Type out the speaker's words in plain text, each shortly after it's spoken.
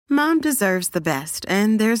Mom deserves the best,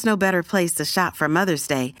 and there's no better place to shop for Mother's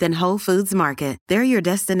Day than Whole Foods Market. They're your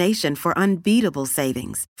destination for unbeatable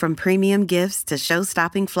savings, from premium gifts to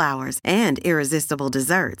show-stopping flowers and irresistible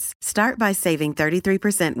desserts. Start by saving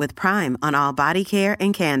 33% with Prime on all body care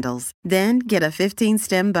and candles. Then get a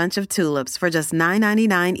 15-stem bunch of tulips for just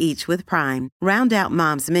 $9.99 each with Prime. Round out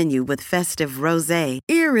Mom's menu with festive rosé,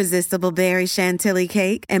 irresistible berry chantilly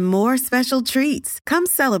cake, and more special treats. Come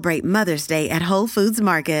celebrate Mother's Day at Whole Foods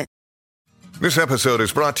Market. This episode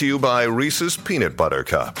is brought to you by Reese's Peanut Butter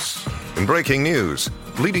Cups. In breaking news,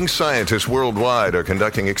 leading scientists worldwide are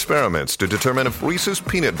conducting experiments to determine if Reese's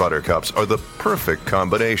Peanut Butter Cups are the perfect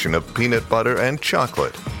combination of peanut butter and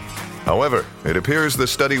chocolate. However, it appears the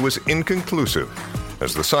study was inconclusive,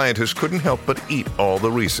 as the scientists couldn't help but eat all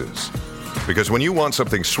the Reese's. Because when you want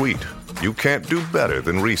something sweet, you can't do better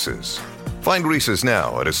than Reese's. Find Reese's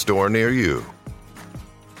now at a store near you.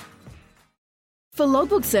 For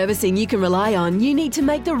logbook servicing you can rely on, you need to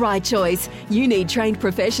make the right choice. You need trained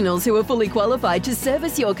professionals who are fully qualified to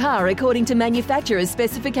service your car according to manufacturer's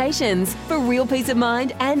specifications. For real peace of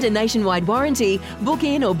mind and a nationwide warranty, book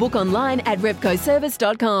in or book online at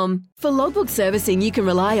repcoservice.com. For logbook servicing you can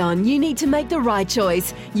rely on, you need to make the right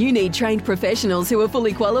choice. You need trained professionals who are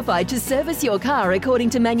fully qualified to service your car according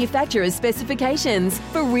to manufacturer's specifications.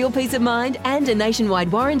 For real peace of mind and a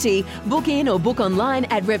nationwide warranty, book in or book online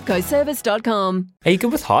at repcoservice.com. Are you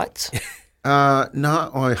good with heights?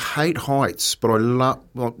 No, I hate heights, but I love,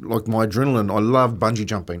 like my adrenaline, I love bungee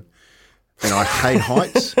jumping. And I hate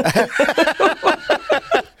heights.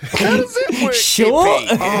 How does it work? Sure.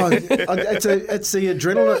 It's the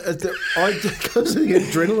adrenaline. Because of the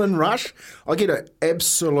adrenaline rush, I get an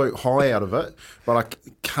absolute high out of it, but I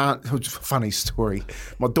can't. Funny story.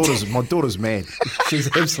 My daughter's mad.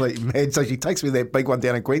 She's absolutely mad. So she takes me to that big one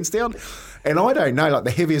down in Queenstown, and I don't know. Like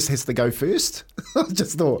the heaviest has to go first. I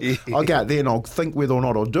just thought I'll go out there and I'll think whether or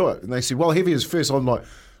not I'll do it. And they said, "Well, heaviest first." I'm like,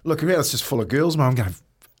 "Look, it's just full of girls, Mum." I'm going,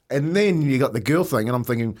 and then you got the girl thing, and I'm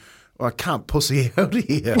thinking, I can't pussy out of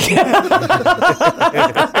here.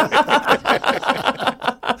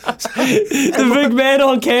 The big man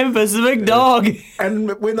on campus, the big dog.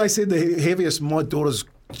 And when they said the heaviest, my daughter's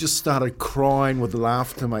just started crying with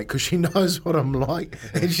laughter, mate, because she knows what I'm like.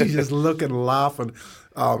 And she's just looking, laughing.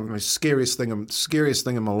 Scariest thing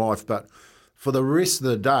in my life. But for the rest of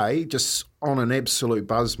the day, just on an absolute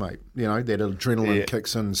buzz, mate. You know, that adrenaline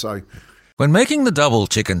kicks in, so... When making the double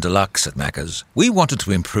chicken deluxe at Macca's, we wanted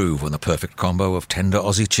to improve on the perfect combo of tender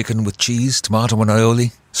Aussie chicken with cheese, tomato and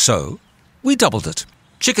aioli. So, we doubled it.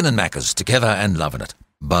 Chicken and Macca's, together and loving it.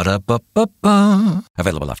 Ba-da-ba-ba-ba.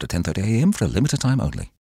 Available after 10:30 a.m. for a limited time only.